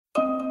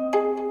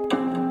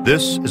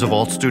This is a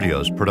Vault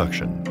Studios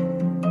production.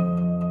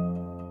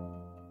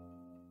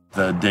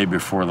 The day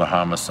before the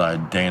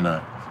homicide,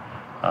 Dana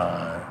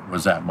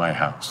was at my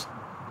house,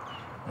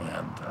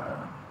 and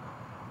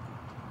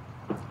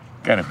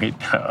kind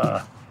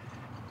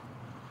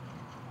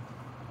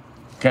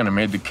of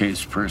made the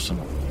case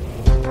personal.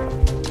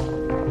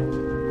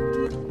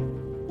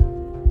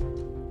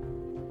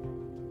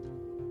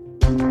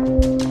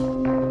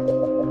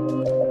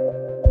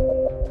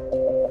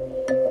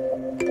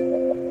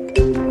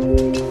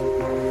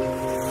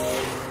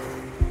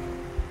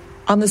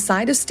 On the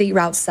side of State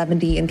Route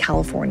 70 in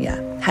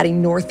California,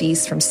 heading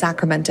northeast from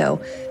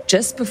Sacramento,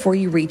 just before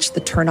you reach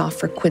the turnoff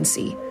for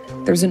Quincy,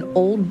 there's an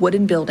old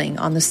wooden building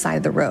on the side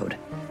of the road.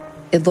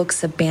 It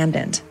looks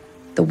abandoned.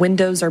 The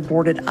windows are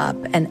boarded up,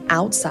 and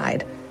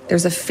outside,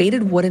 there's a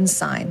faded wooden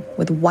sign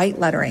with white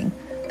lettering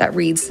that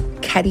reads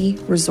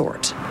Keddie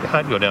Resort.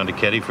 I'd go down to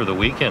Keddie for the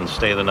weekend,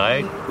 stay the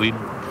night. We'd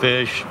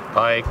fish,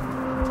 hike,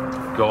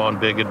 go on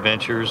big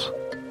adventures.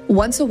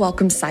 Once a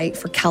welcome sight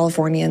for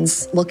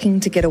Californians looking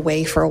to get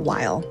away for a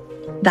while,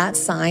 that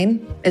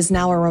sign is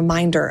now a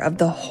reminder of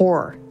the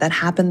horror that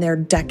happened there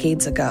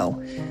decades ago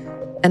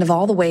and of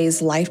all the ways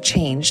life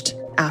changed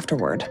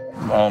afterward.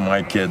 All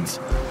my kids,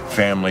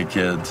 family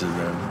kids,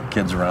 the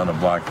kids around the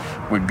block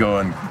would go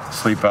and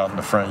sleep out in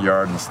the front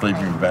yard in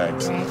sleeping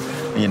bags.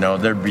 You know,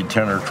 there'd be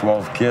 10 or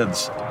 12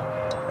 kids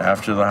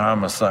after the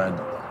homicide.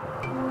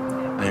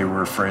 They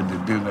were afraid to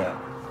do that.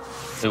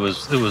 It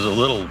was a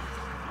little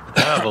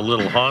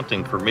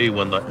haunting for me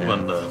when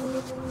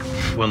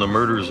the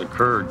murders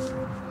occurred.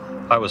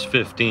 I was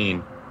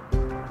 15,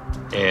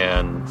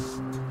 and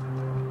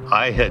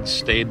I had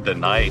stayed the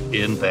night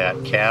in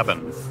that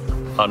cabin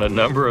on a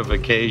number of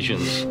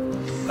occasions in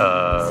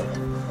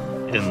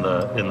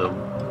the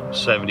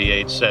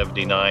 78,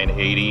 79,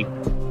 80.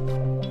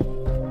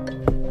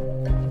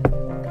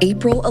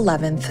 April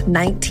 11th,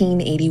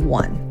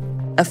 1981.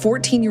 A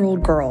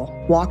 14-year-old girl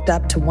walked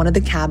up to one of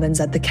the cabins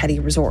at the Keddie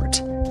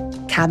Resort.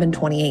 Cabin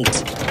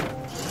 28.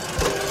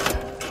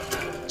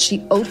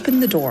 She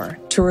opened the door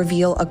to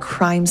reveal a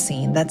crime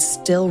scene that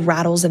still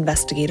rattles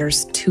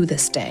investigators to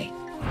this day.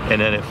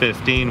 And then at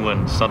 15,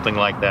 when something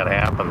like that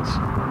happens,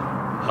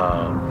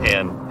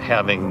 and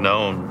having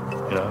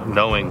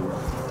knowing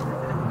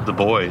the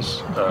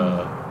boys,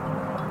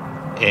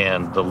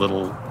 and the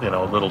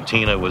little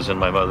Tina was in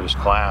my mother's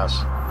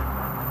class,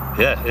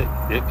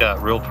 it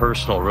got real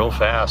personal real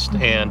fast,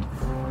 and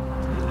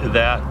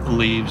that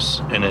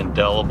leaves an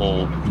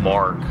indelible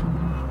mark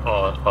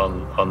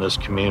on this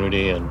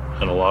community and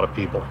a lot of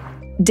people.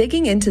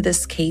 Digging into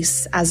this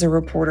case as a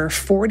reporter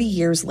 40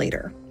 years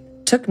later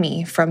took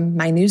me from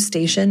my news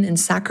station in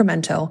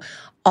Sacramento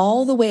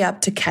all the way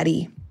up to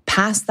Keddie,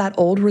 past that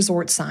old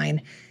resort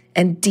sign,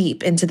 and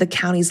deep into the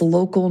county's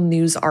local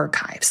news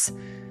archives,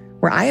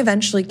 where I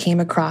eventually came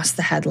across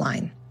the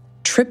headline,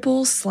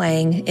 "Triple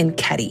Slaying in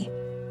Keddie,"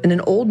 in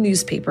an old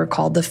newspaper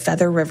called the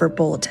Feather River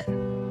Bulletin.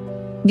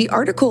 The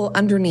article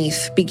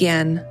underneath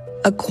began,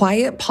 "A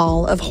quiet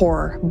pall of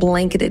horror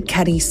blanketed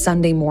Keddie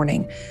Sunday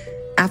morning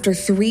after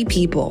 3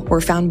 people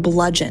were found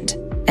bludgeoned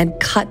and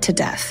cut to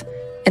death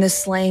in a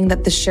slaying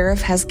that the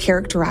sheriff has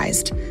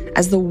characterized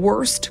as the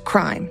worst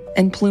crime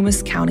in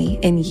Plumas County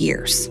in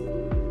years."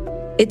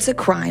 It's a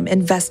crime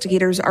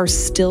investigators are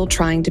still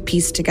trying to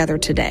piece together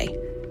today,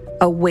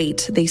 a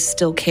weight they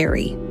still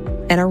carry,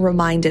 and are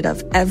reminded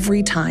of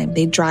every time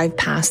they drive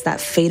past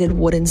that faded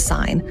wooden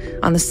sign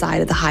on the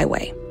side of the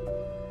highway.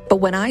 But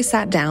when I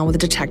sat down with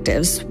the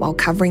detectives while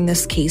covering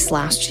this case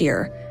last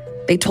year,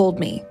 they told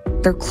me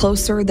they're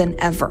closer than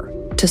ever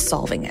to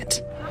solving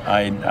it.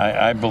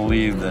 I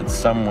believe that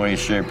some way,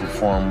 shape, or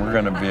form, we're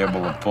going to be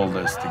able to pull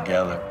this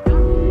together.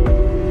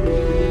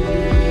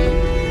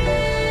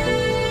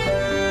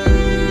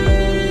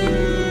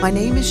 My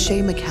name is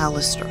Shay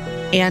McAllister.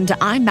 And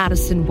I'm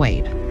Madison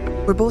Wade.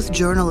 We're both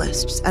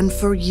journalists, and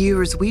for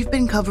years we've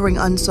been covering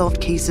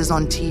unsolved cases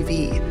on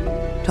TV,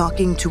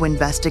 talking to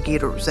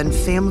investigators and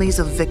families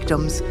of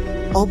victims,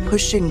 all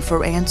pushing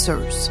for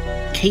answers.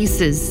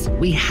 Cases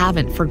we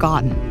haven't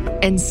forgotten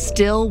and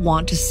still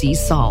want to see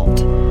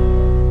solved.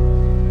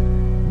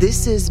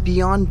 This is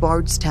Beyond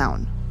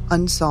Bardstown,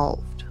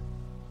 Unsolved.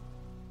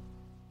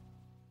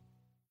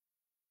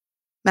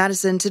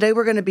 Madison, today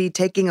we're going to be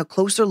taking a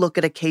closer look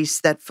at a case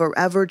that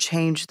forever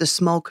changed the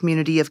small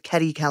community of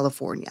Keddie,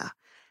 California.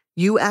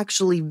 You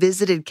actually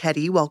visited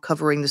Keddie while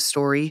covering the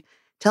story.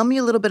 Tell me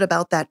a little bit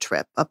about that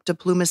trip up to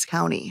Plumas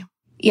County.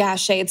 Yeah,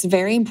 Shay, it's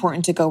very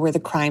important to go where the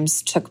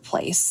crimes took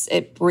place.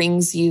 It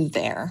brings you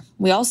there.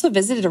 We also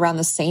visited around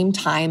the same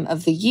time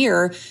of the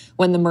year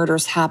when the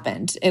murders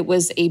happened. It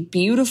was a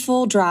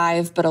beautiful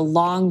drive, but a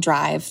long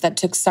drive that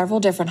took several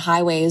different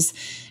highways.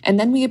 And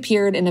then we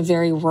appeared in a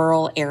very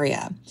rural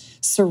area,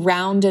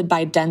 surrounded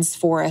by dense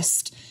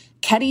forest.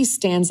 Keddie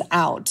stands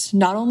out,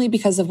 not only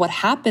because of what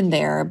happened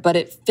there, but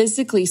it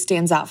physically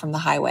stands out from the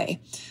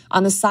highway.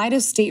 On the side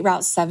of State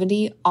Route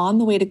 70, on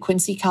the way to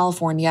Quincy,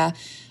 California,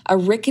 a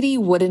rickety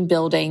wooden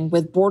building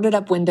with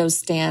boarded-up window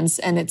stands,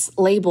 and it's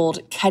labeled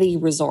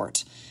Keddie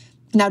Resort.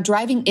 Now,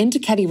 driving into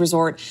Keddie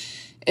Resort,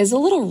 is a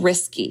little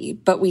risky,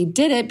 but we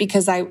did it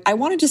because I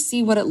wanted to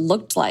see what it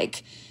looked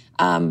like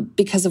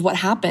because of what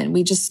happened.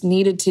 We just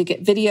needed to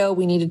get video.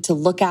 We needed to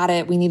look at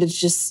it. We needed to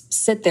just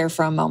sit there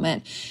for a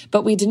moment.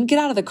 But we didn't get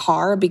out of the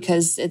car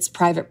because it's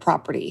private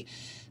property.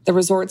 The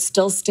resort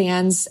still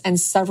stands and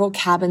several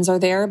cabins are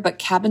there, but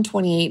Cabin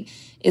 28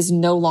 is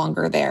no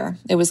longer there.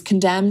 It was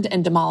condemned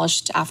and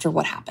demolished after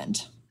what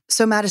happened.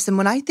 So, Madison,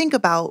 when I think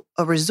about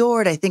a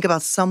resort, I think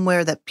about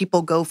somewhere that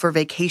people go for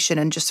vacation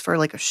and just for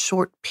like a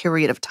short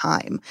period of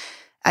time.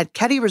 At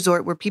Keddie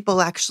Resort, were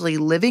people actually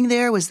living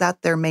there? Was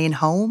that their main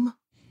home?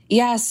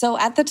 Yeah, so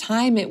at the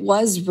time, it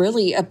was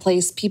really a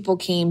place people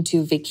came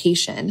to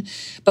vacation.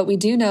 But we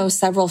do know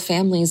several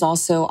families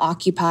also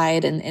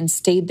occupied and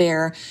stayed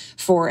there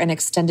for an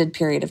extended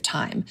period of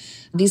time.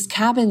 These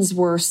cabins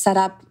were set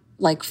up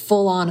like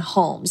full-on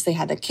homes. They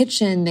had a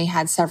kitchen, they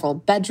had several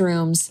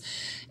bedrooms,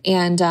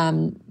 and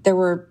there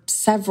were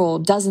several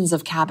dozens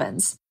of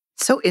cabins.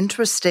 So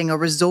interesting, a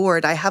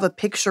resort. I have a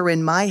picture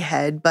in my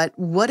head, but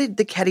what did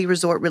the Keddie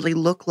Resort really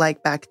look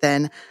like back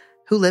then?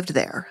 Who lived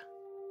there?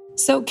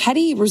 So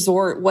Keddie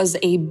Resort was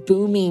a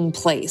booming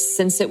place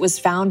since it was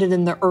founded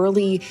in the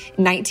early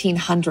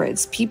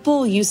 1900s.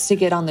 People used to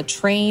get on the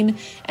train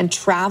and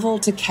travel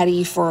to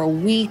Keddie for a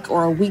week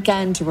or a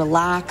weekend to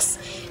relax,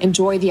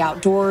 enjoy the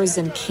outdoors,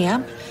 and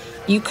camp.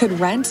 You could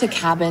rent a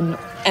cabin,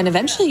 and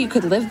eventually you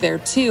could live there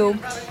too.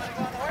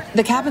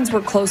 The cabins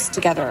were close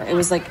together. It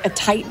was like a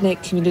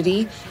tight-knit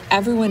community.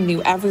 Everyone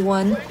knew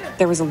everyone.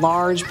 There was a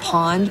large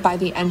pond by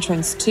the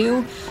entrance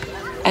too.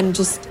 And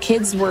just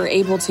kids were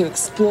able to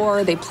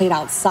explore. They played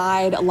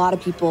outside. A lot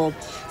of people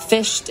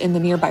fished in the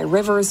nearby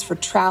rivers for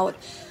trout.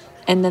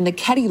 And then the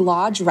Keddie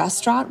Lodge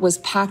restaurant was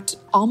packed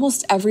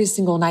almost every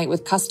single night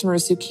with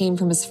customers who came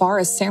from as far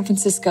as San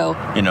Francisco.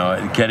 You know,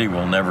 Keddie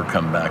will never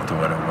come back to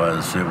what it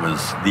was. It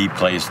was the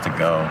place to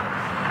go.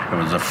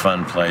 It was a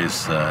fun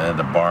place. Had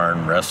a bar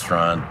and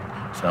restaurant,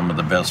 some of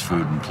the best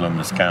food in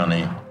Plumas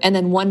County. And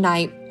then one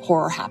night,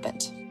 horror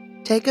happened.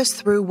 Take us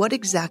through what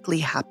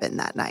exactly happened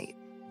that night.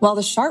 Well,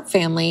 the Sharp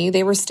family,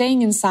 they were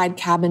staying inside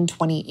Cabin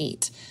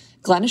 28.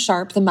 Glenna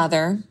Sharp, the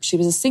mother, she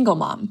was a single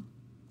mom.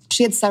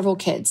 She had several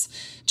kids.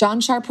 John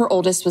Sharp, her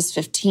oldest, was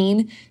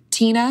 15.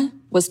 Tina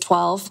was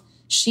 12.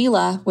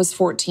 Sheila was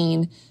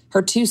 14.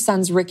 Her two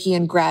sons, Ricky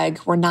and Greg,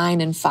 were 9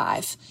 and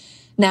 5.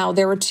 Now,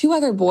 there were two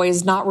other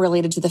boys not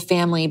related to the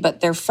family, but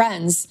their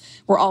friends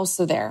were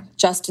also there.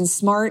 Justin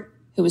Smart,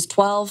 who was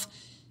 12,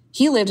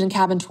 he lived in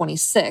Cabin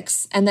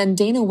 26. And then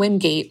Dana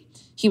Wingate,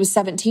 he was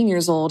 17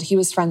 years old. He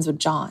was friends with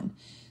John.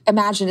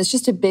 Imagine, it's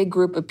just a big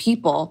group of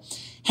people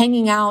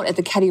hanging out at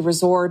the Keddie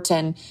Resort,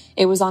 and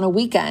it was on a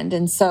weekend,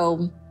 and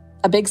so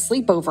a big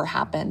sleepover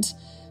happened.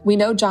 We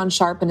know John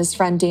Sharp and his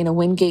friend Dana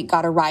Wingate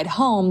got a ride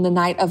home the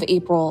night of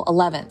April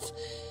 11th.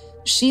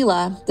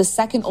 Sheila, the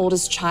second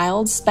oldest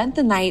child, spent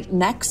the night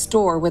next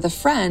door with a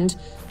friend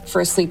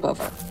for a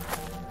sleepover.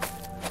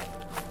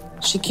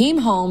 She came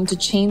home to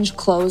change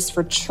clothes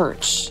for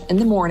church in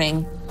the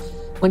morning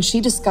when she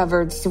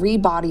discovered 3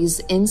 bodies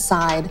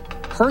inside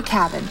her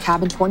cabin,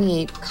 Cabin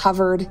 28,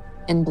 covered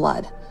in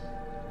blood.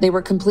 They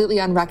were completely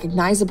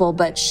unrecognizable,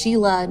 but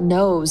Sheila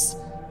knows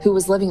who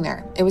was living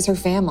there. It was her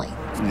family.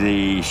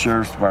 The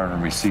sheriff's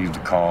department received a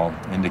call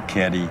into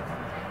Keddie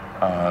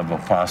of a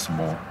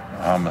possible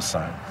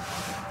homicide.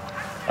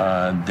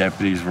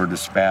 Deputies were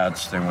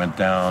dispatched. They went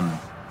down,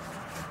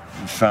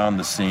 found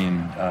the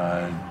scene.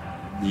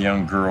 The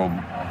young girl,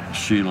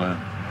 Sheila,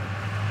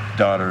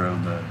 daughter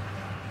of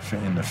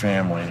in the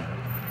family,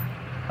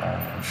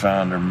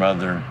 found her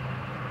mother.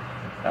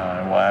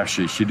 Well,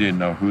 actually, she didn't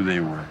know who they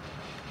were.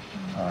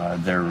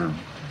 There were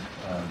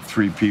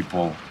 3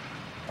 people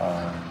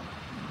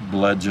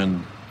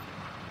bludgeoned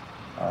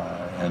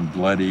and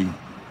bloody,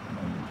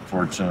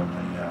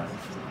 unfortunately,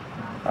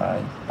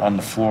 on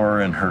the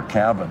floor in her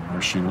cabin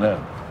where she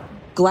lived.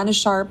 Glenna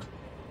Sharp,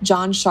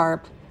 John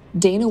Sharp,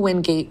 Dana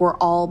Wingate were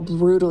all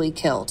brutally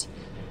killed.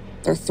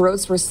 Their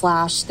throats were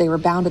slashed. They were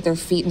bound at their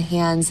feet and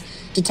hands.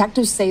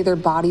 Detectives say their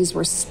bodies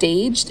were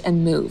staged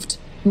and moved.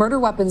 Murder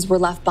weapons were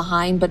left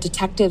behind, but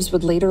detectives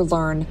would later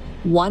learn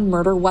one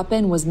murder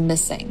weapon was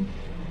missing,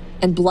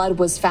 and blood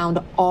was found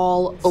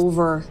all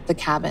over the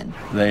cabin.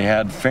 They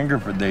had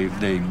fingerprint.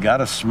 They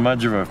got a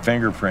smudge of a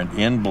fingerprint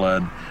in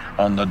blood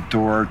on the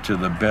door to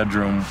the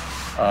bedroom,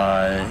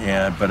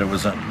 but it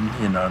was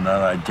not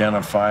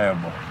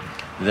identifiable.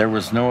 There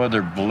was no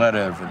other blood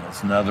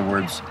evidence. In other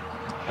words,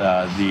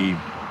 the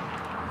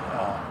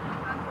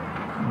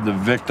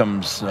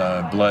victim's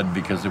blood,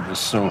 because it was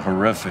so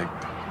horrific,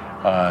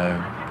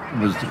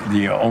 was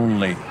the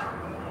only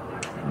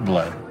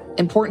blood.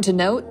 Important to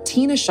note,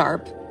 Tina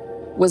Sharp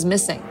was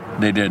missing.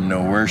 They didn't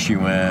know where she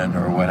went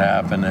or what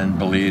happened and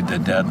believed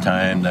at that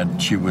time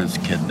that she was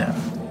kidnapped.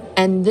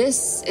 And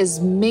this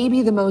is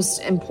maybe the most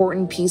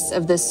important piece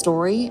of this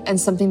story and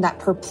something that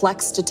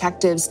perplexed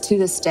detectives to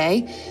this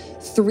day.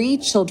 3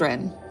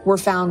 children were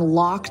found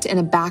locked in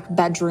a back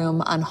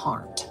bedroom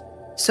unharmed.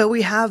 So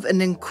we have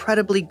an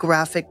incredibly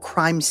graphic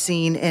crime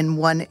scene in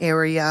one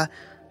area.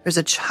 There's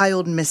a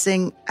child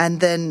missing, and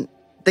then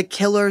the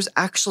killers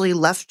actually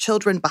left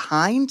children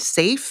behind,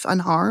 safe,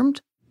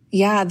 unharmed?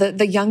 Yeah,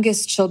 the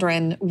youngest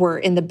children were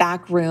in the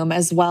back room,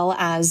 as well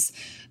as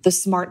the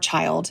Smart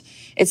child.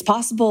 It's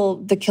possible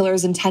the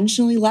killers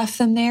intentionally left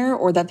them there,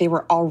 or that they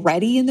were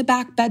already in the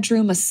back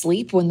bedroom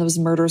asleep when those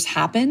murders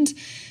happened.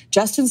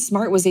 Justin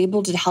Smart was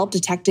able to help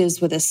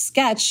detectives with a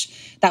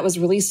sketch that was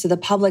released to the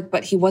public,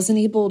 but he wasn't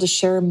able to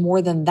share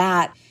more than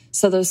that.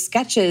 So those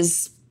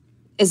sketches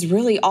is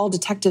really all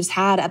detectives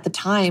had at the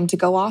time to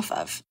go off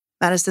of.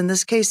 Madison,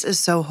 this case is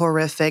so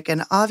horrific,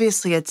 and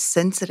obviously it's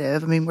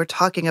sensitive. I mean, we're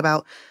talking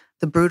about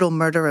the brutal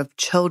murder of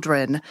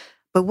children.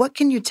 But what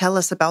can you tell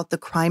us about the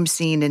crime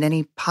scene and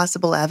any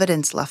possible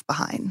evidence left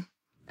behind?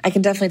 I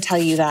can definitely tell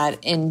you that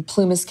in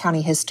Plumas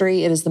County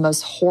history, it is the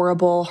most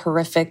horrible,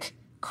 horrific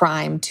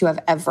crime to have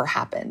ever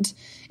happened.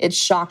 It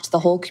shocked the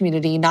whole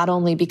community, not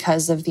only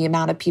because of the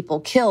amount of people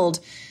killed,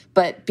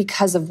 but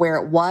because of where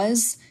it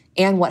was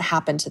and what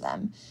happened to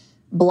them.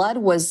 Blood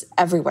was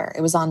everywhere.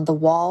 It was on the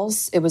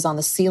walls, it was on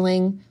the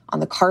ceiling,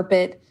 on the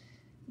carpet.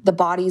 The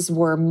bodies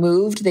were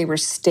moved, they were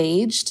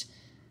staged.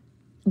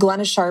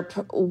 Glenna Sharp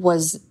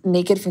was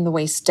naked from the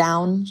waist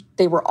down.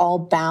 They were all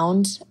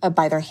bound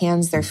by their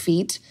hands, their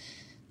feet,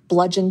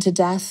 bludgeoned to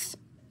death.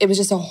 It was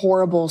just a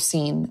horrible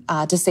scene,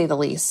 to say the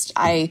least.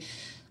 I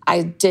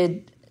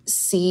did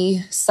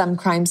see some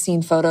crime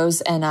scene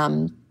photos,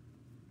 and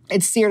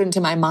it seared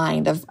into my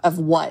mind of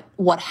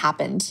what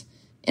happened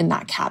in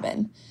that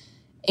cabin.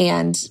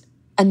 And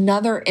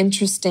another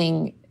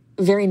interesting,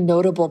 very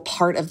notable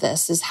part of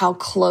this is how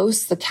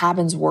close the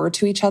cabins were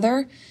to each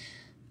other.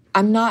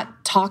 I'm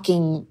not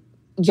talking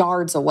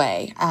yards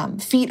away,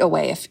 feet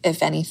away,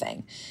 if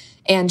anything.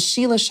 And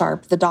Sheila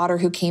Sharp, the daughter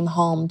who came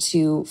home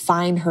to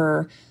find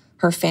her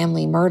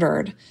family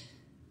murdered,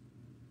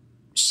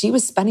 she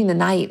was spending the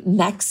night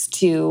next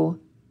to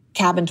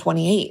cabin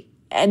 28,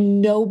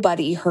 and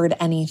nobody heard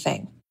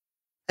anything.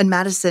 And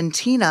Madison,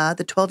 Tina,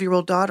 the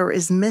 12-year-old daughter,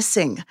 is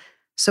missing.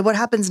 So what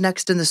happens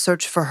next in the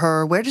search for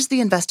her? Where does the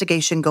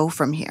investigation go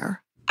from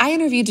here? I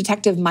interviewed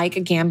Detective Mike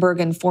Gamberg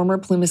and former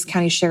Plumas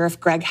County Sheriff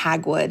Greg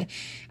Hagwood.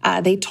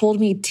 They told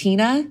me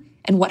Tina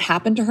and what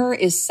happened to her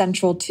is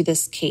central to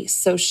this case.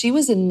 So she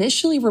was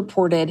initially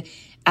reported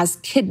as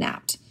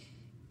kidnapped.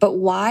 But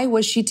why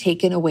was she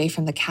taken away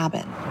from the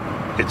cabin?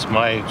 It's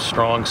my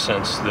strong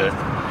sense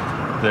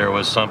that there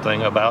was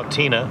something about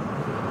Tina,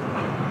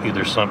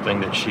 either something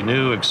that she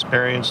knew,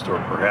 experienced, or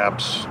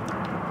perhaps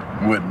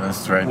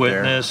witnessed that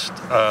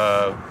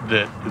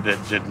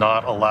did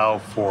not allow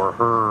for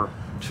her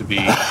to be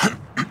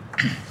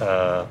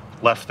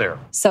left there.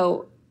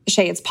 So,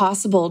 Shay, it's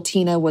possible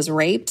Tina was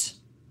raped,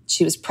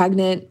 she was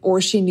pregnant, or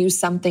she knew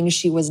something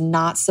she was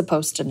not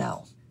supposed to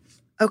know.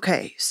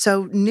 Okay,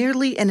 so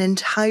nearly an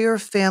entire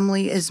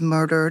family is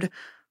murdered.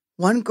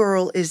 One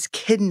girl is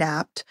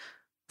kidnapped.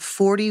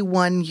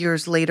 41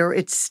 years later,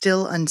 it's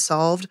still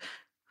unsolved.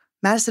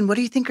 Madison, what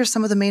do you think are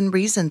some of the main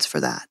reasons for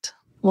that?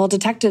 Well,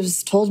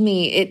 detectives told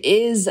me it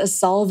is a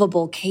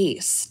solvable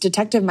case.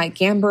 Detective Mike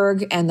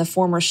Gamberg and the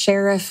former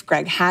sheriff,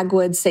 Greg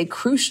Hagwood, say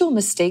crucial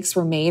mistakes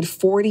were made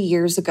 40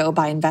 years ago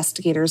by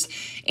investigators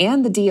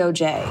and the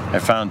DOJ. I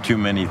found too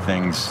many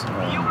things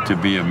to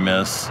be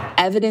amiss.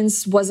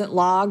 Evidence wasn't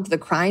logged, the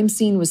crime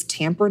scene was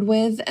tampered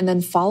with, and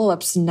then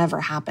follow-ups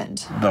never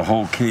happened. The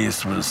whole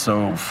case was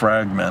so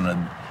fragmented.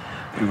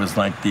 It was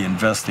like the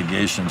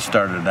investigation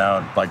started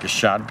out like a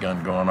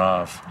shotgun going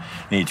off.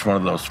 Each one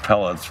of those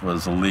pellets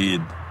was a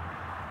lead,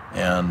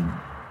 and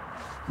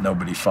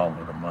nobody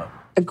followed them up.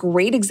 A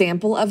great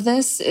example of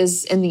this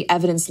is in the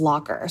evidence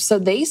locker. So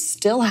they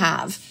still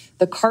have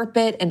the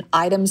carpet and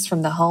items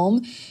from the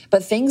home,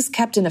 but things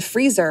kept in a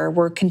freezer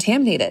were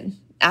contaminated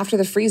after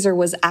the freezer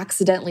was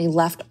accidentally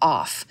left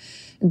off.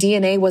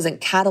 DNA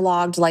wasn't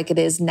cataloged like it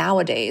is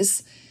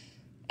nowadays.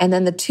 And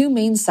then the two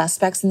main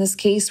suspects in this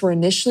case were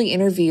initially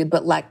interviewed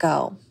but let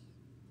go.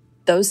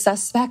 Those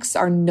suspects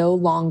are no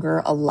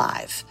longer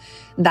alive.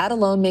 That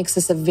alone makes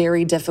this a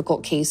very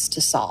difficult case to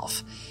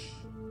solve.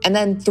 And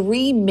then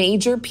 3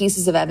 major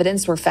pieces of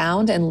evidence were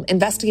found and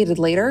investigated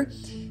later.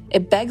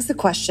 It begs the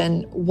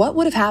question, what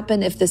would have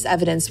happened if this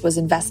evidence was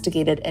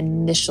investigated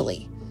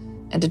initially?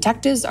 And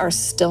detectives are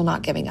still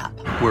not giving up.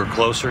 We're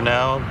closer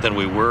now than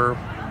we were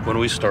when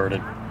we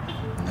started.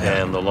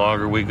 And the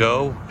longer we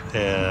go,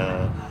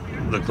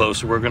 the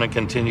closer we're going to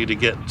continue to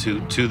get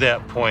to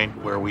that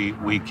point where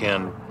we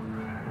can,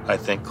 I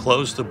think,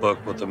 close the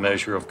book with a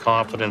measure of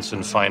confidence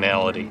and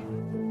finality.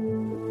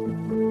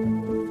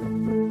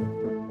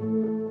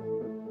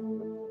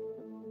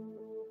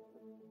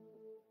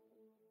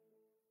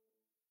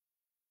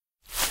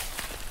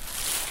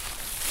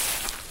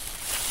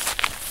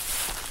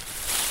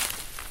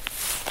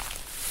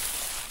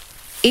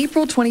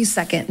 April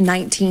 22nd,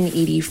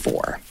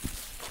 1984.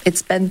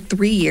 It's been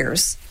 3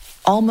 years,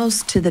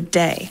 almost to the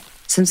day,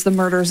 since the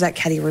murders at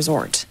Keddie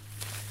Resort.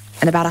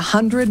 And about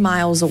 100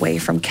 miles away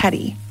from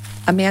Keddie,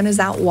 a man is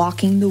out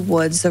walking the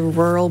woods of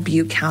rural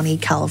Butte County,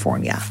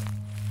 California.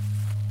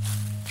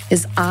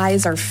 His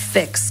eyes are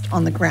fixed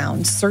on the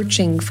ground,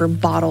 searching for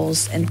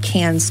bottles and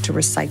cans to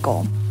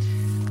recycle,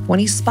 when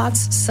he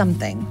spots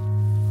something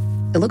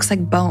it looks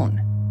like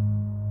bone.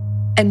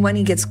 And when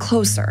he gets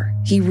closer,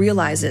 he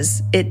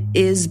realizes it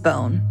is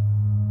bone.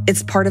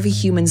 It's part of a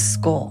human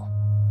skull.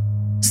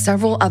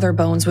 Several other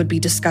bones would be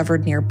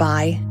discovered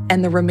nearby,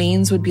 and the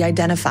remains would be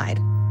identified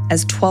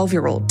as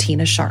 12-year-old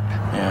Tina Sharp.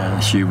 Yeah,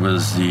 she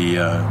was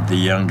the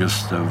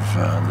youngest of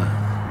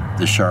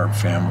the Sharp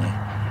family.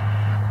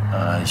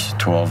 She's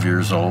 12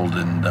 years old,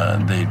 and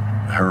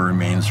her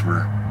remains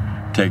were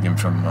taken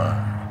from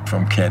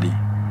Keddie.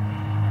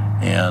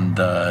 And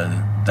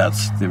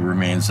that's the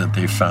remains that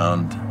they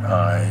found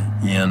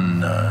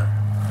in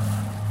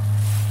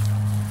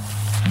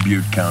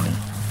Butte County.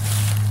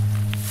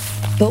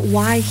 But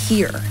why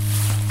here?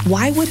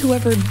 Why would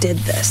whoever did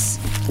this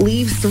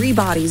leave 3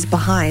 bodies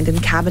behind in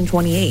cabin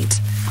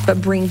 28,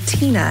 but bring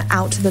Tina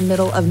out to the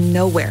middle of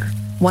nowhere,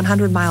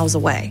 100 miles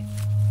away?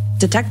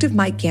 Detective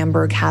Mike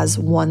Gamberg has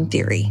one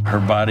theory. Her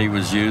body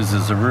was used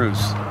as a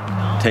ruse,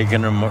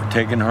 taking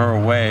her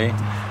away.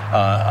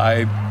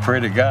 I pray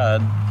to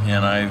God,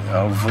 and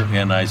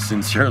I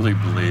sincerely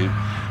believe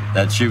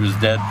that she was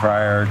dead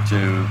prior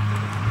to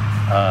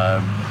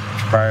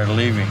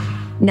leaving.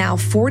 Now,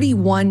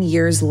 41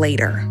 years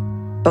later,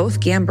 both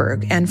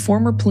Gamberg and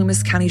former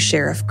Plumas County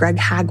Sheriff Greg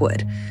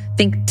Hagwood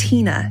think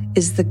Tina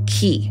is the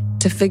key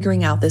to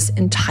figuring out this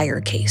entire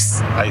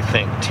case. I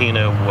think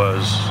Tina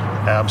was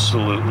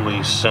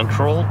absolutely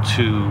central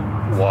to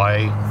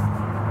why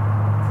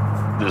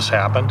this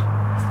happened.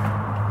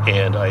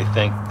 And I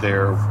think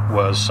there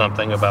was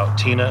something about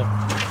Tina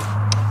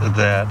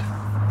that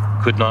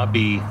could not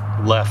be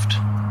left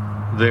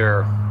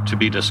there to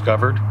be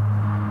discovered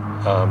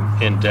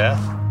in death.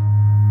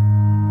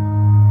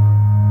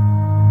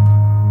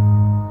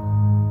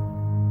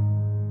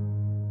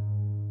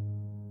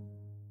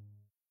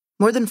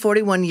 More than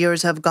 41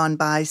 years have gone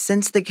by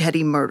since the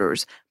Keddie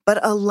murders,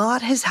 but a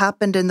lot has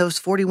happened in those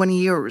 41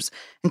 years,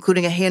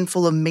 including a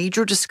handful of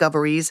major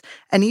discoveries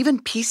and even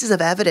pieces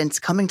of evidence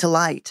coming to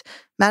light.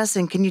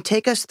 Madison, can you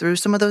take us through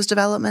some of those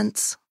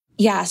developments?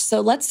 Yeah, so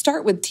let's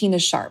start with Tina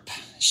Sharp.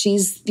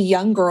 She's the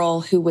young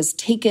girl who was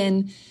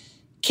taken,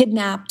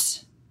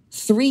 kidnapped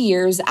 3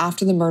 years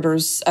after the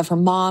murders of her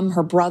mom,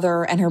 her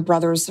brother, and her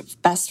brother's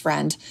best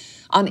friend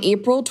on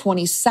April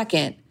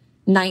 22nd,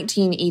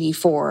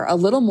 1984, a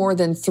little more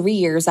than 3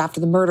 years after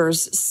the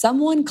murders.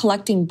 Someone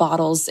collecting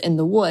bottles in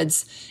the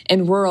woods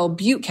in rural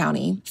Butte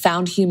County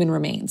found human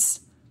remains.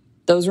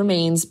 Those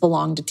remains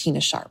belonged to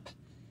Tina Sharp.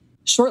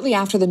 Shortly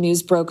after the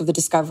news broke of the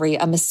discovery,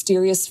 a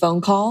mysterious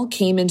phone call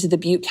came into the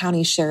Butte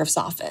County Sheriff's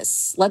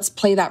Office. Let's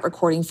play that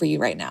recording for you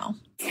right now.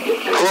 I was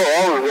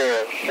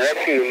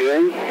watching the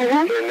news, and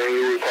then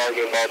you were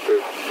talking about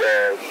the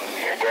skull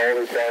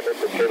they found at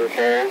the Feather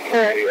Falls,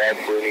 the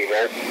absolute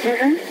event.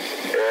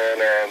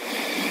 And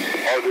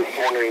I was just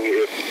wondering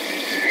if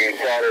you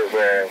thought of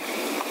the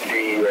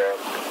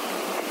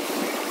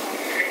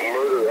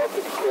murder up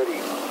in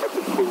Keddie, up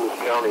in Plumas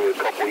County a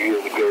couple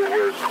years ago,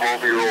 where a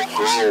 12-year-old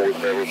girl was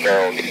never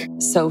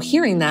found. So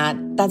hearing that,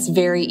 that's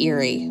very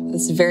eerie.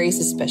 That's very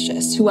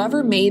suspicious.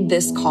 Whoever made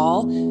this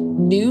call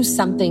knew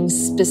something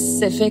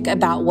specific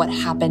about what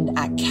happened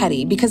at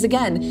Keddie. Because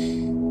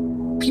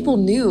again, people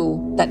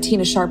knew that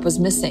Tina Sharp was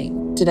missing.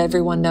 Did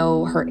everyone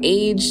know her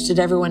age? Did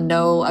everyone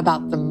know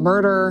about the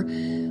murder?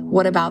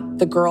 What about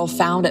the girl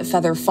found at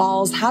Feather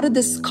Falls? How did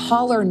this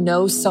caller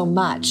know so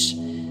much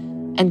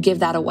and give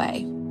that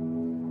away?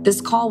 This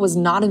call was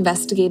not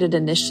investigated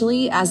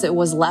initially, as it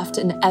was left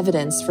in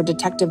evidence for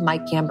Detective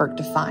Mike Gamberg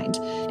to find.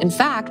 In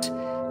fact,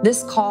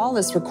 this call,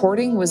 this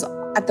recording, was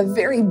at the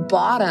very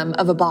bottom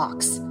of a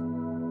box.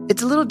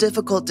 It's a little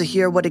difficult to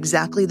hear what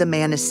exactly the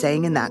man is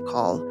saying in that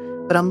call,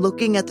 but I'm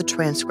looking at the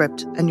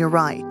transcript, and you're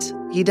right.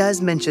 He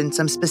does mention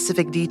some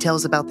specific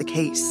details about the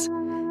case.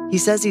 He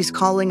says he's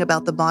calling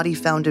about the body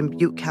found in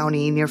Butte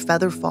County near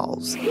Feather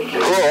Falls. I was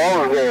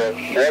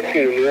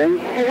watching the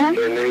news,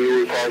 and then you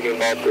were talking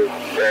about the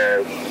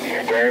skull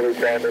they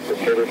found at the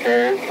Feather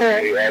Falls,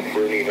 the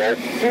absolute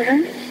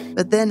event.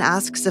 But then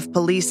asks if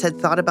police had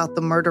thought about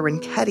the murder in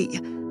Keddie,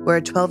 where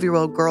a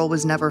 12-year-old girl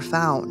was never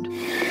found.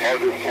 I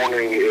was just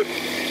wondering if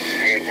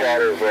you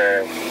thought of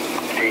the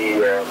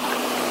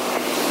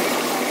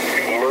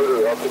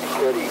murder up in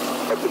Keddie,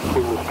 up in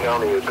Plumas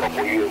County a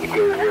couple years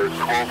ago, where a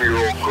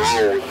 12-year-old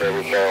girl was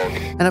never found.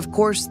 And of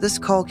course, this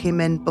call came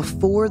in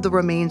before the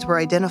remains were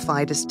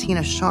identified as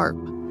Tina Sharp.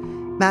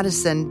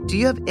 Madison, do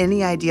you have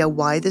any idea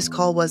why this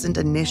call wasn't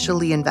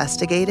initially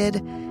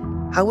investigated?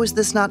 How was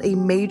this not a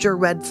major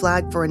red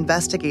flag for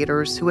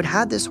investigators who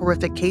had this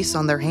horrific case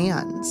on their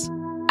hands?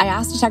 I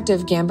asked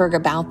Detective Gamberg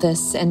about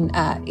this, and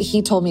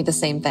he told me the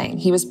same thing.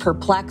 He was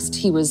perplexed,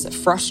 he was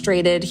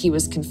frustrated, he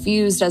was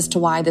confused as to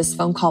why this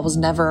phone call was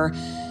never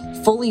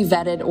fully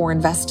vetted or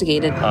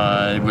investigated.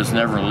 It was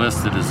never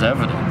listed as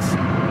evidence.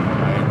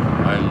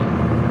 I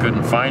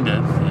couldn't find it,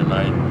 and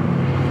I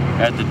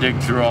had to dig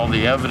through all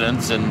the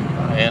evidence, and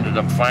I ended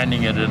up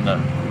finding it in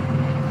the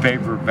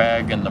paper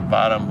bag in the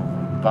bottom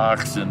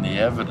box in the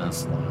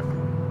evidence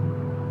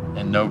log.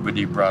 and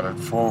nobody brought it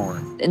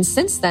forward. And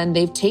since then,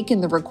 they've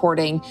taken the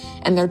recording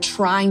and they're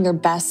trying their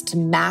best to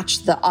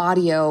match the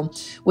audio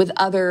with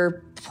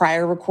other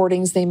prior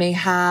recordings they may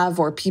have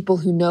or people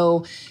who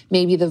know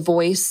maybe the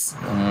voice.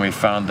 When we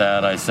found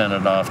that, I sent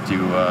it off to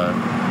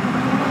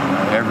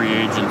every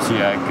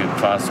agency I could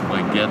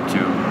possibly get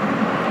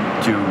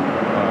to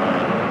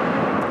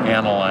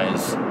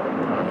analyze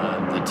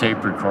the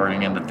tape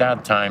recording. And at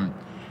that time,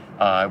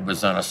 it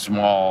was on a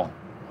small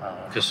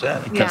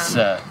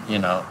cassette, you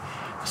know.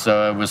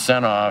 So it was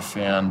sent off,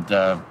 and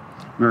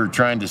we were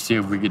trying to see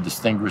if we could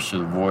distinguish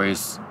the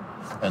voice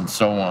and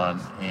so on.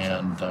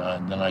 And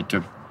then I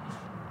took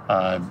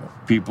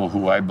people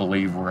who I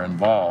believe were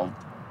involved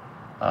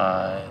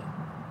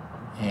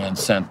and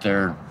sent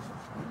their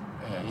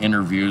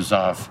interviews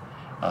off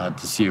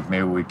to see if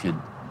maybe we could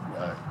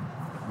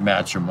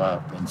match them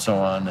up and so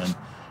on. And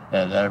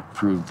that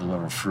proved a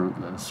little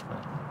fruitless.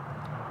 But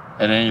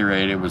at any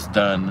rate, it was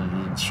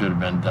done. It should have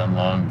been done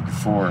long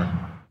before.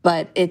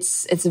 But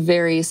it's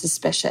very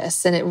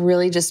suspicious, and it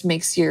really just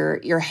makes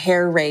your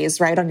hair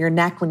raise right on your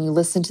neck when you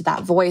listen to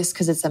that voice,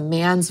 because it's a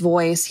man's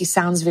voice. He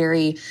sounds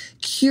very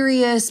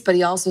curious, but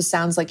he also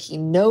sounds like he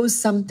knows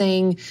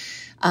something,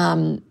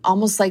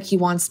 almost like he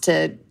wants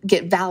to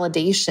get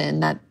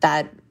validation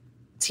that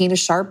Tina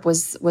Sharp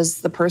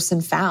was the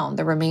person found,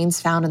 the remains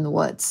found in the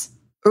woods.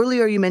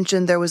 Earlier, you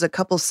mentioned there was a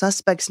couple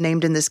suspects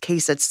named in this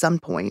case at some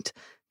point.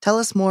 Tell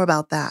us more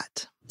about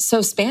that.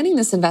 So spanning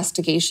this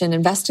investigation,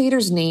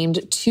 investigators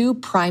named two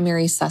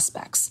primary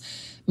suspects,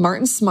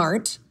 Martin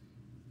Smart,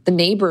 the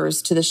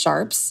neighbors to the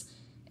Sharps,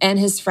 and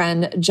his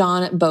friend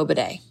John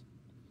Bobidet.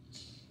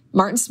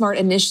 Martin Smart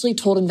initially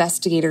told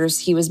investigators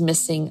he was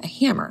missing a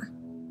hammer.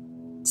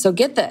 So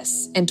get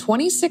this, in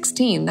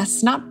 2016,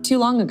 that's not too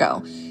long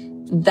ago,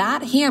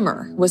 that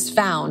hammer was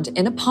found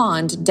in a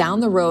pond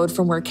down the road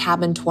from where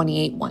Cabin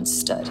 28 once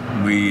stood.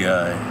 We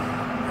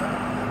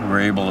were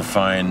able to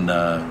find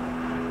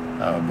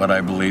what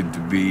I believe to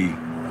be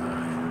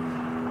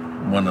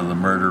one of the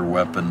murder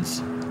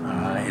weapons.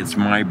 It's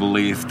my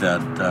belief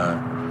that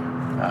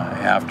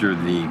after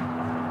the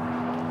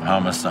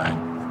homicide,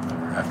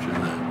 or after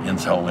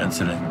the whole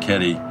incident in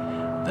Keddie,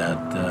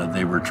 that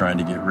they were trying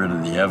to get rid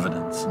of the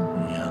evidence.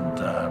 And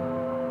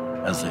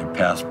as they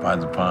passed by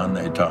the pond,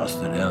 they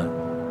tossed it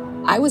in.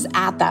 I was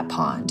at that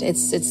pond.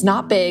 It's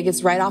not big.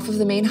 It's right off of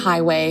the main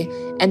highway.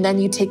 And then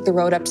you take the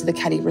road up to the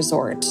Keddie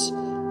Resort.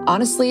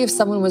 Honestly, if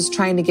someone was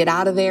trying to get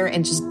out of there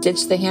and just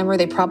ditch the hammer,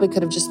 they probably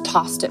could have just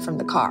tossed it from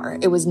the car.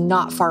 It was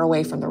not far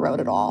away from the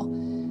road at all.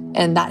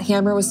 And that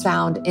hammer was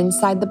found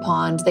inside the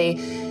pond. They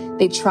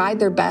tried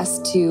their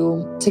best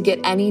to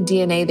get any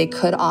DNA they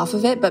could off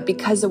of it, but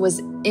because it was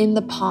in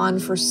the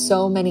pond for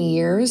so many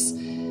years,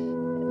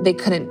 they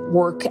couldn't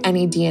work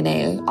any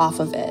DNA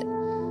off of it.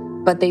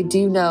 But they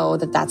do know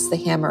that that's the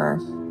hammer,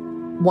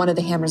 one of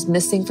the hammers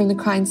missing from the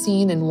crime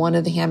scene and one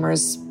of the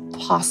hammers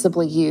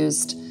possibly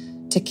used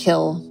to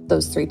kill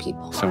those three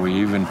people. So we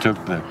even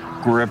took the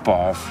grip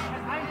off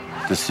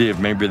to see if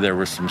maybe there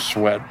was some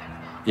sweat.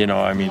 You know,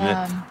 I mean,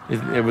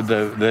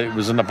 it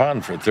was in the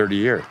pond for 30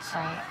 years.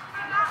 Right.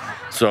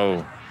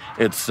 So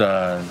it's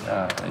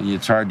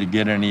hard to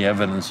get any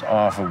evidence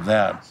off of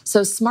that.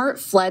 So Smart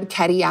fled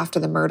Keddie after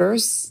the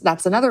murders.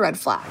 That's another red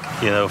flag.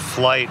 You know,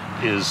 flight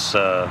is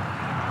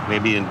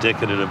maybe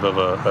indicative of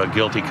a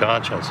guilty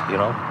conscience, you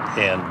know,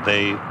 and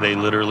they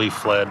literally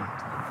fled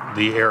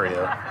the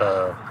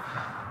area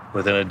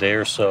within a day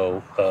or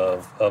so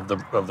of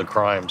the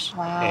crimes.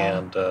 Wow.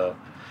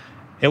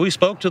 And we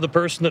spoke to the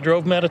person that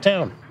drove him out of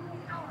town.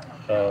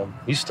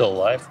 He's still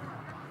alive.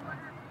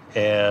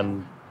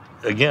 And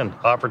again,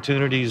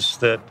 opportunities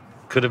that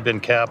could have been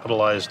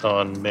capitalized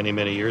on many,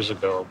 many years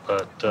ago,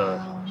 but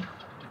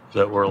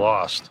that were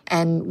lost.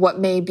 And what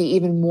may be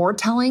even more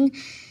telling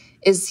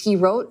is he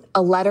wrote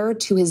a letter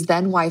to his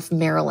then wife,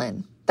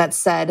 Marilyn, that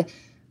said,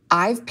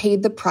 "I've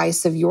paid the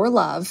price of your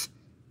love,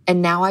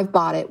 and now I've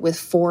bought it with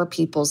 4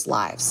 people's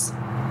lives."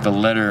 The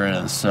letter in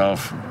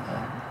itself,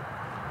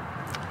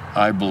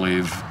 I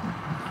believe,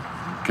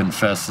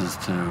 confesses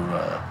to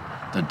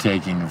the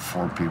taking of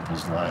 4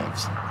 people's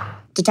lives.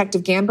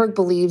 Detective Gamberg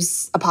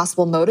believes a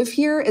possible motive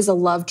here is a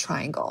love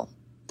triangle.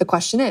 The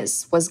question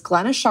is, was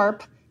Glenna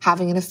Sharp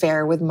having an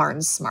affair with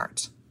Martin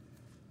Smart?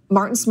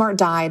 Martin Smart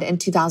died in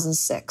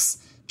 2006.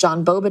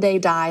 John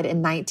Bobidet died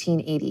in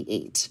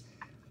 1988.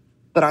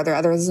 But are there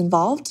others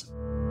involved?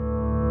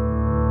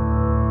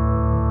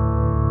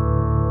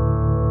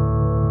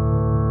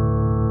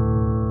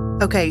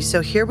 Okay,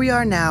 so here we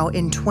are now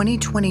in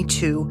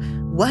 2022.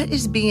 What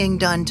is being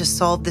done to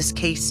solve this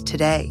case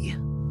today?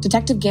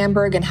 Detective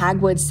Gamberg and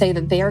Hagwood say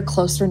that they are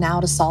closer now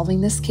to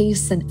solving this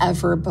case than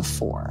ever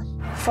before.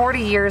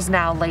 40 years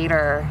now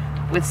later,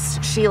 with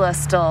Sheila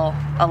still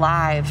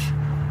alive,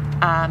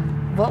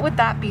 what would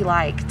that be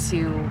like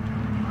to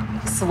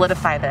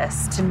solidify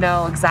this, to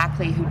know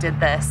exactly who did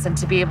this, and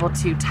to be able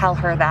to tell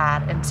her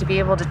that, and to be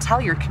able to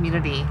tell your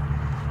community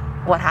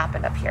what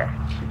happened up here?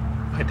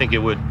 I think it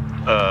would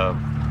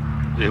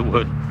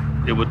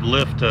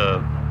lift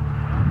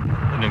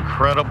an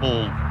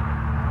incredible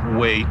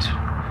weight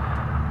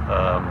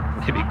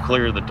maybe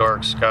clear the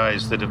dark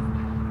skies that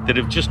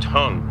have just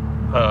hung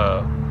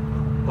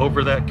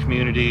over that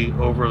community,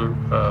 over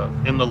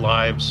in the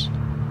lives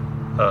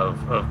of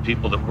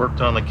people that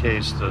worked on the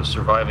case, the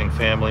surviving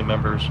family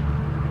members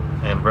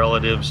and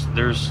relatives.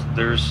 There's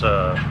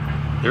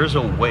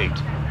a weight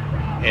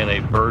and a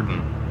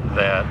burden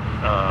that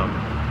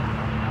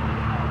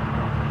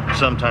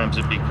sometimes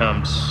it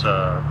becomes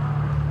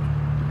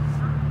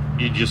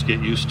you just get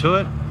used to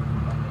it,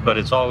 but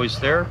it's always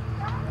there.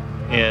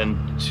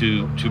 And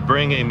to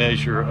bring a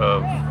measure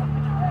of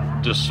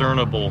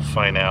discernible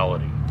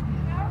finality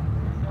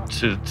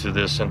to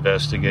this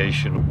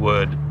investigation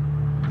would,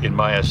 in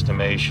my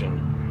estimation,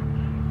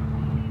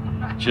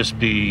 just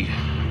be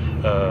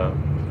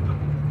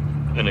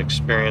an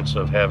experience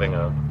of having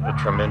a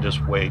tremendous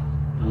weight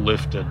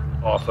lifted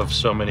off of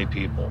so many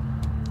people,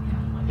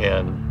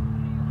 and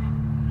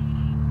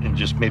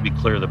just maybe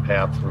clear the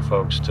path for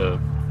folks to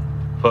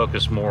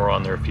focus more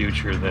on their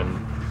future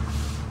than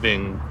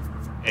being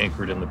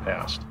anchored in the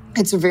past.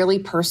 It's really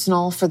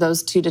personal for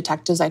those two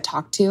detectives I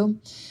talked to.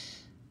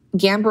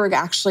 Gamberg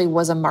actually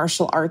was a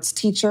martial arts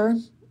teacher,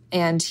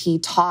 and he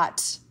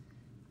taught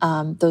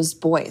those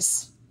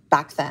boys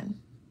back then,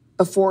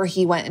 before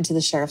he went into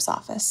the sheriff's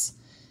office.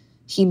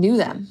 He knew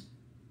them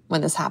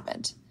when this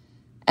happened.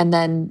 And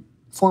then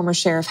former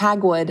Sheriff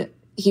Hagwood,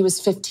 he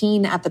was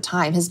 15 at the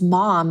time. His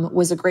mom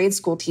was a grade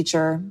school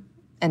teacher,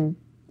 and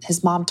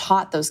his mom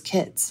taught those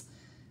kids.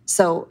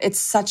 So it's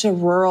such a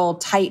rural,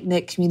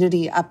 tight-knit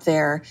community up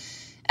there.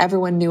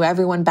 Everyone knew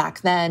everyone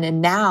back then.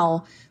 And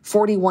now,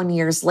 41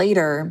 years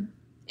later,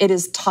 it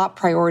is top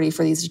priority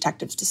for these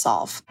detectives to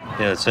solve.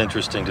 Yeah, it's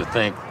interesting to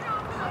think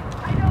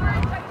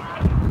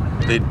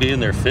they'd be in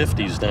their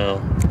 50s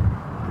now.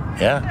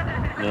 Yeah.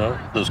 You know,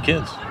 those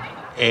kids.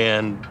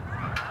 And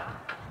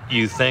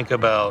you think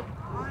about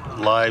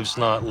lives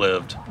not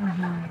lived,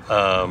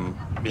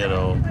 you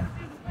know,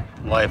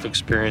 life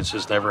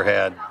experiences never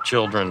had,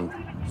 children,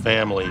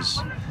 families.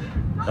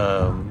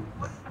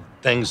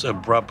 Things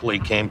abruptly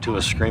came to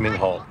a screaming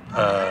halt,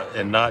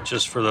 and not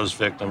just for those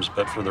victims,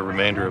 but for the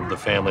remainder of the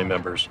family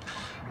members.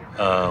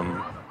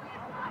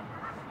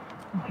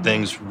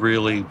 Things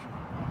really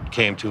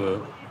came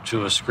to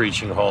a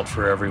screeching halt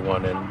for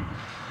everyone, and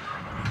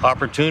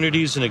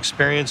opportunities and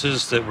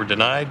experiences that were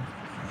denied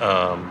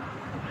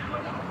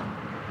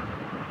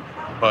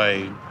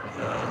by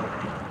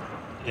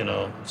you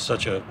know,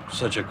 such a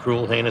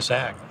cruel, heinous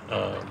act.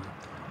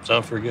 It's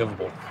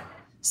unforgivable.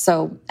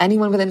 So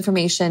anyone with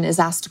information is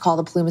asked to call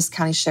the Plumas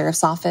County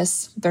Sheriff's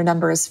Office. Their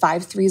number is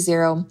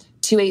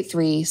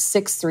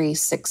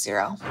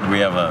 530-283-6360. We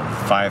have a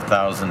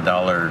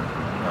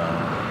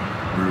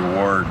 $5,000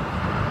 reward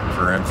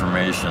for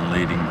information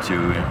leading to,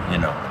 you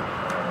know,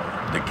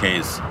 the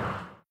case.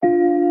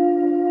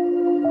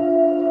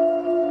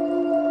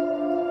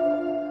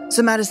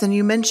 So, Madison,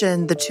 you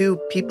mentioned the two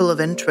people of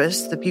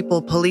interest, the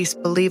people police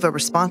believe are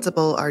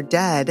responsible, are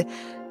dead.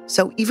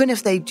 So even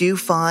if they do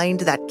find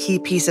that key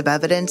piece of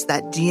evidence,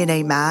 that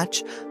DNA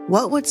match,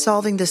 what would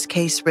solving this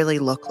case really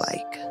look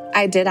like?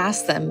 I did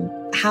ask them,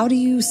 how do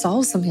you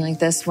solve something like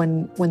this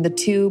when the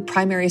two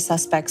primary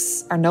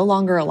suspects are no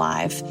longer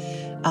alive?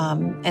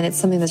 And it's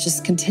something that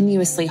just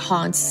continuously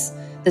haunts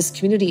this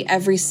community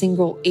every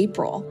single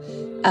April.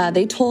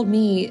 They told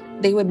me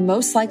they would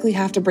most likely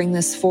have to bring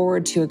this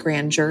forward to a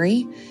grand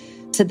jury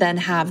to then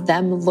have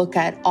them look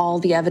at all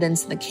the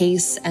evidence in the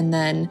case and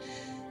then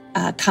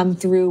come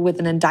through with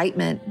an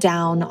indictment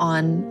down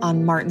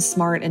on Martin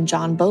Smart and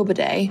John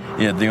Bobaday.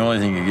 Yeah, the only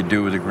thing you could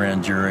do with a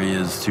grand jury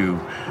is to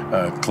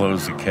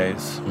close the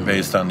case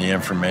based on the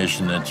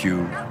information that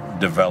you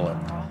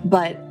developed.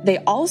 But they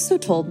also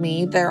told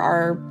me there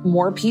are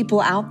more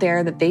people out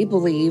there that they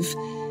believe,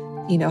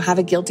 you know, have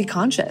a guilty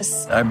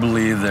conscience. I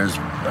believe there's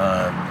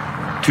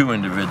two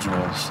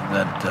individuals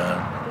that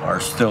are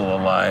still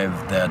alive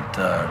that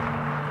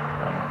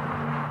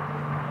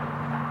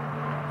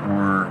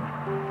were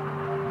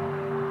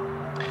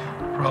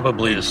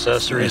probably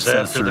accessories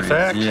after the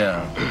fact.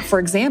 Yeah. For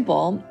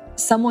example,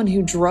 someone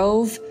who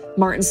drove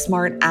Martin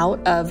Smart out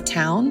of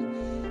town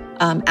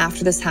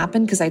after this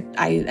happened, because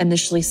I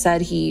initially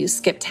said he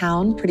skipped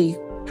town pretty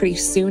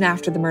soon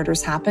after the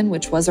murders happened,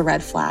 which was a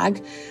red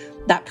flag.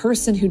 That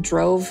person who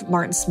drove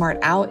Martin Smart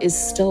out is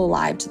still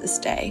alive to this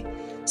day.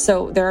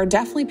 So there are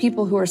definitely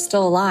people who are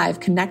still alive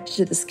connected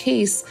to this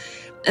case.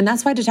 And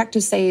that's why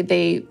detectives say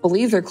they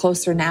believe they're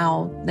closer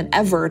now than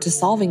ever to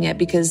solving it,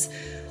 because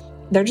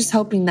they're just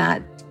hoping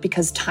that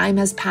because time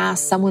has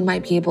passed, someone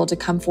might be able to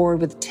come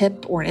forward with a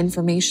tip or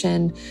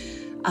information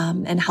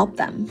and help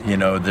them. You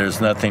know,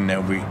 there's nothing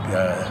that we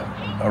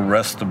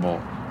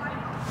arrestable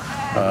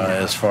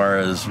as far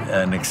as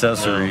an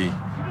accessory.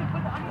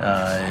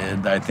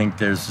 I think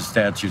there's a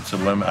statutes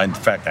of limit. In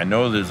fact, I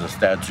know there's a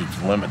statutes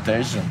of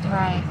limitation.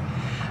 Right.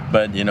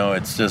 But, you know,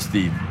 it's just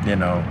the, you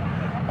know,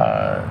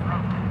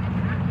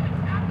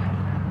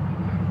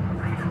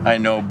 I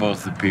know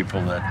both the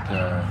people that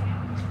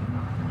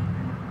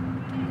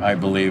I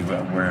believe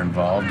were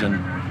involved, and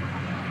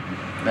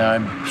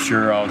I'm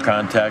sure I'll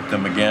contact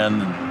them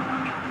again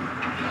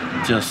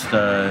just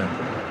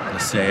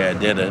say I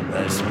did it,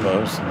 I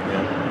suppose.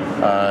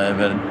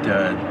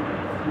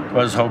 But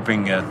was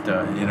hoping that,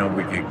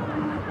 we could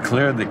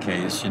clear the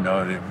case,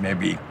 to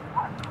maybe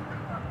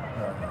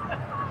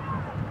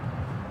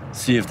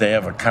see if they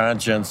have a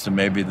conscience and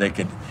maybe they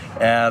could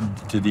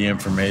add to the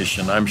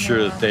information. I'm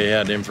sure that they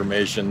had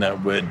information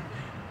that would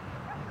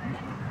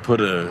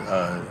put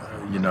a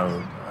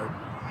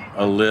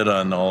lid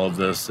on all of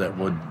this that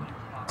would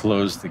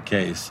close the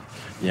case.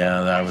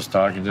 Yeah, I was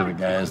talking to the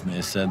guys and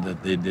they said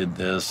that they did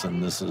this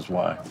and this is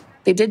why.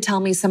 They did tell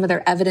me some of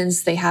their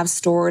evidence they have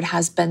stored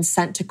has been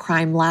sent to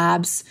crime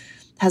labs,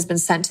 has been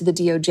sent to the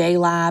DOJ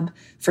lab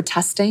for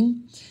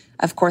testing.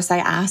 Of course, I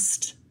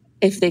asked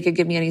if they could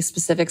give me any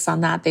specifics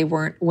on that. They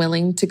weren't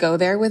willing to go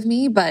there with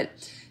me. But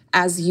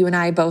as you and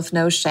I both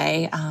know,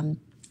 Shay,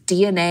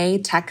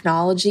 DNA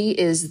technology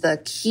is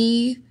the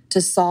key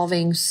to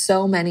solving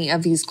so many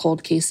of these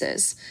cold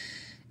cases.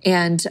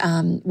 And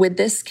with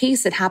this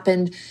case, it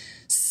happened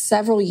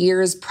several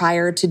years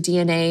prior to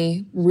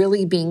DNA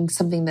really being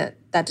something that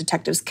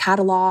detectives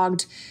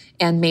cataloged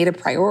and made a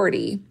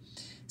priority.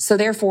 So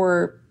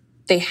therefore,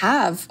 they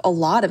have a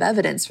lot of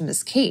evidence from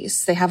this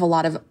case. They have a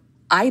lot of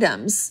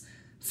items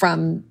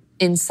from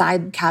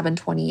inside cabin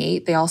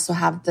 28. They also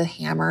have the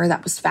hammer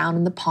that was found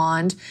in the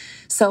pond.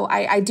 So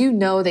I do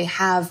know they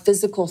have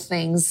physical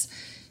things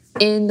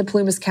in the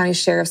Plumas County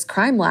Sheriff's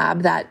Crime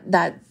Lab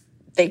that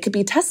they could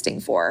be testing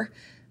for.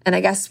 And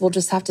I guess we'll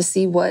just have to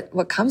see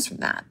what comes from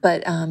that.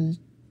 But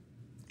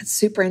it's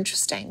super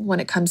interesting when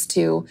it comes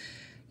to,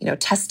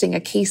 testing a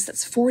case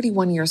that's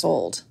 41 years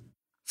old.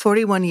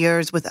 41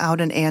 years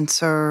without an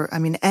answer. I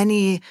mean,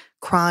 any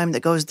crime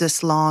that goes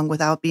this long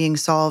without being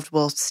solved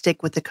will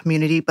stick with the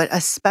community, but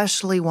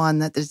especially one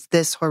that is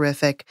this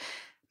horrific.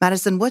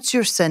 Madison, what's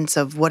your sense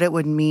of what it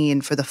would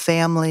mean for the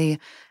family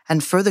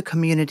and for the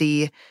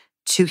community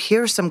to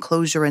hear some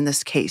closure in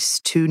this case,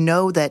 to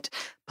know that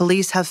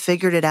police have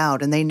figured it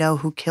out and they know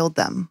who killed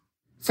them?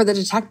 For the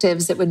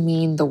detectives, it would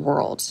mean the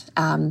world.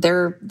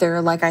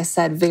 They're like I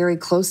said, very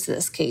close to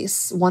this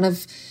case. One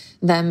of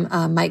them,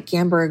 Mike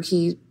Gamberg,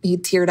 he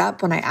teared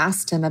up when I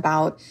asked him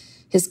about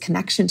his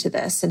connection to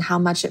this and how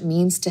much it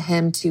means to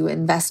him to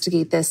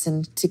investigate this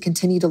and to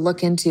continue to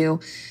look into,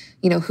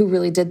 who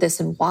really did this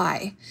and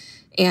why.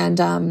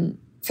 And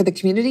for the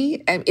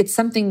community, it's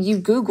something you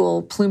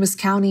Google Plumas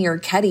County or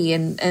Keddie,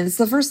 and it's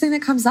the first thing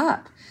that comes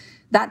up.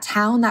 That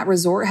town, that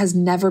resort has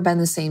never been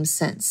the same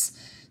since.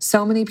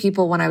 So many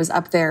people, when I was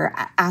up there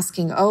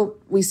asking, oh,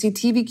 we see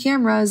TV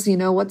cameras,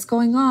 what's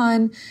going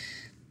on?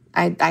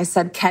 I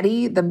said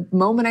Keddie. The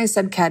moment I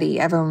said Keddie,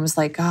 everyone was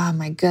like, oh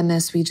my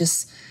goodness,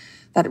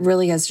 that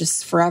really has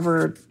just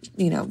forever,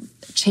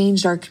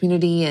 changed our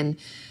community. And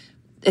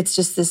it's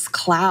just this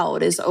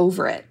cloud is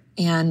over it.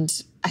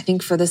 And I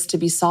think for this to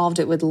be solved,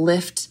 it would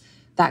lift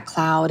that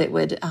cloud. It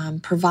would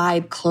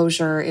provide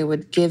closure. It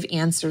would give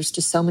answers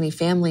to so many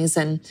families.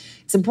 And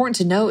it's important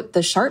to note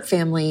the Sharp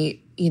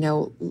family,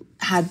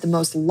 had the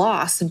most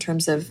loss in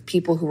terms of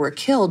people who were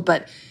killed,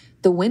 but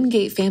the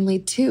Wingate family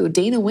too.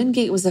 Dana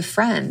Wingate was a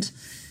friend.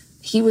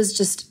 He was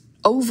just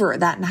over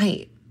that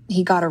night.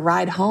 He got a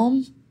ride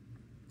home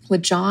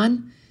with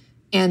John,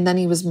 and then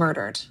he was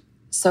murdered.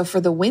 So for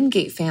the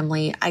Wingate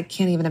family, I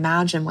can't even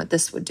imagine what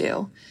this would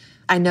do.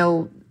 I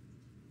know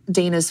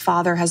Dana's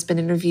father has been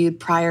interviewed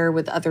prior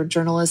with other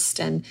journalists,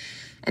 and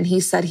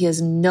he said he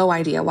has no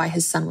idea why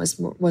his son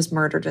was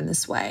murdered in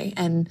this way.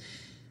 And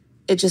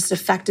it just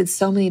affected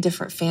so many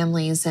different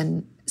families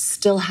and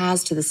still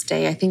has to this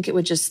day. I think it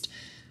would just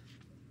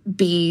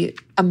be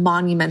a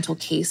monumental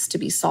case to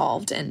be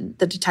solved, and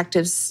the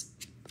detectives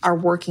are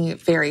working it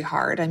very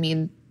hard. I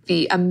mean,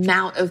 the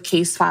amount of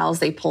case files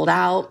they pulled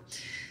out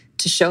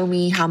to show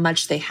me how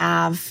much they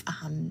have,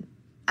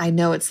 I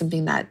know it's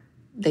something that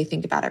they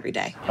think about every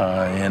day.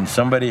 And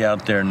somebody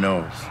out there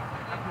knows.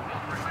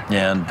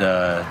 And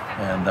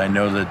I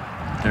know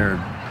that there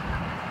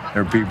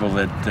are people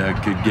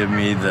that could give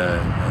me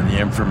the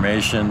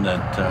information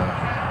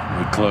that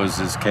would close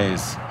this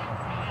case.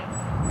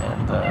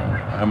 And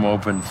I'm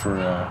open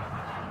for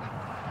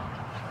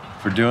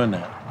doing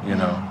that,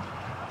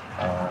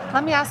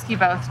 Let me ask you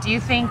both, do you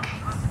think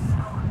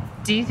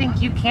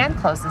you can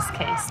close this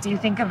case? Do you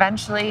think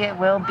eventually it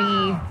will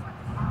be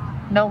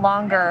no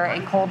longer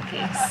a cold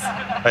case?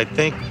 I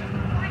think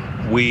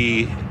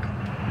we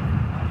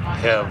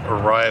have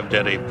arrived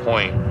at a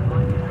point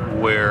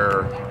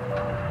where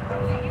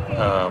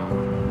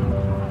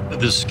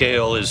the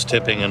scale is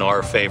tipping in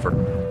our favor.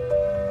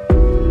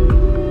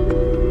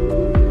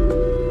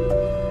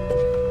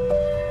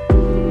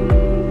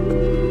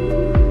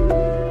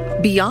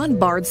 Beyond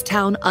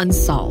Bardstown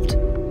Unsolved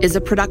is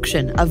a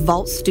production of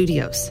Vault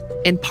Studios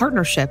in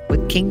partnership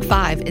with King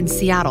 5 in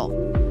Seattle,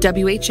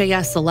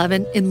 WHAS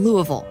 11 in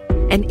Louisville,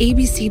 and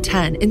ABC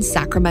 10 in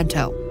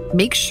Sacramento.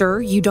 Make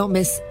sure you don't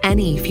miss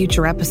any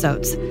future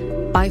episodes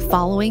by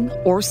following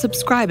or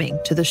subscribing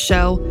to the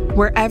show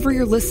wherever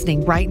you're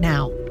listening right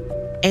now.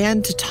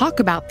 And to talk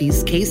about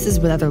these cases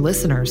with other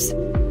listeners,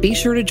 be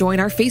sure to join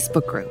our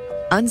Facebook group,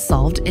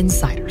 Unsolved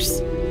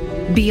Insiders.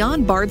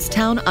 Beyond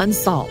Bardstown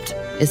Unsolved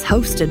is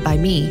hosted by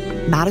me,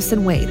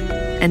 Madison Wade,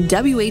 and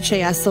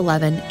WHAS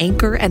 11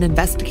 anchor and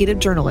investigative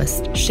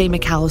journalist Shay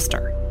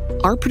McAllister.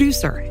 Our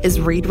producer is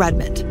Reed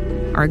Redmond.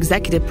 Our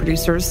executive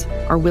producers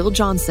are Will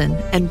Johnson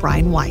and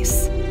Brian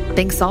Weiss.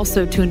 Thanks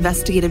also to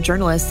investigative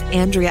journalist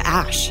Andrea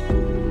Ash.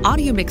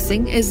 Audio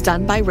mixing is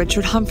done by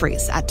Richard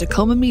Humphreys at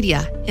Tacoma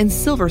Media in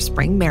Silver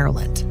Spring,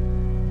 Maryland.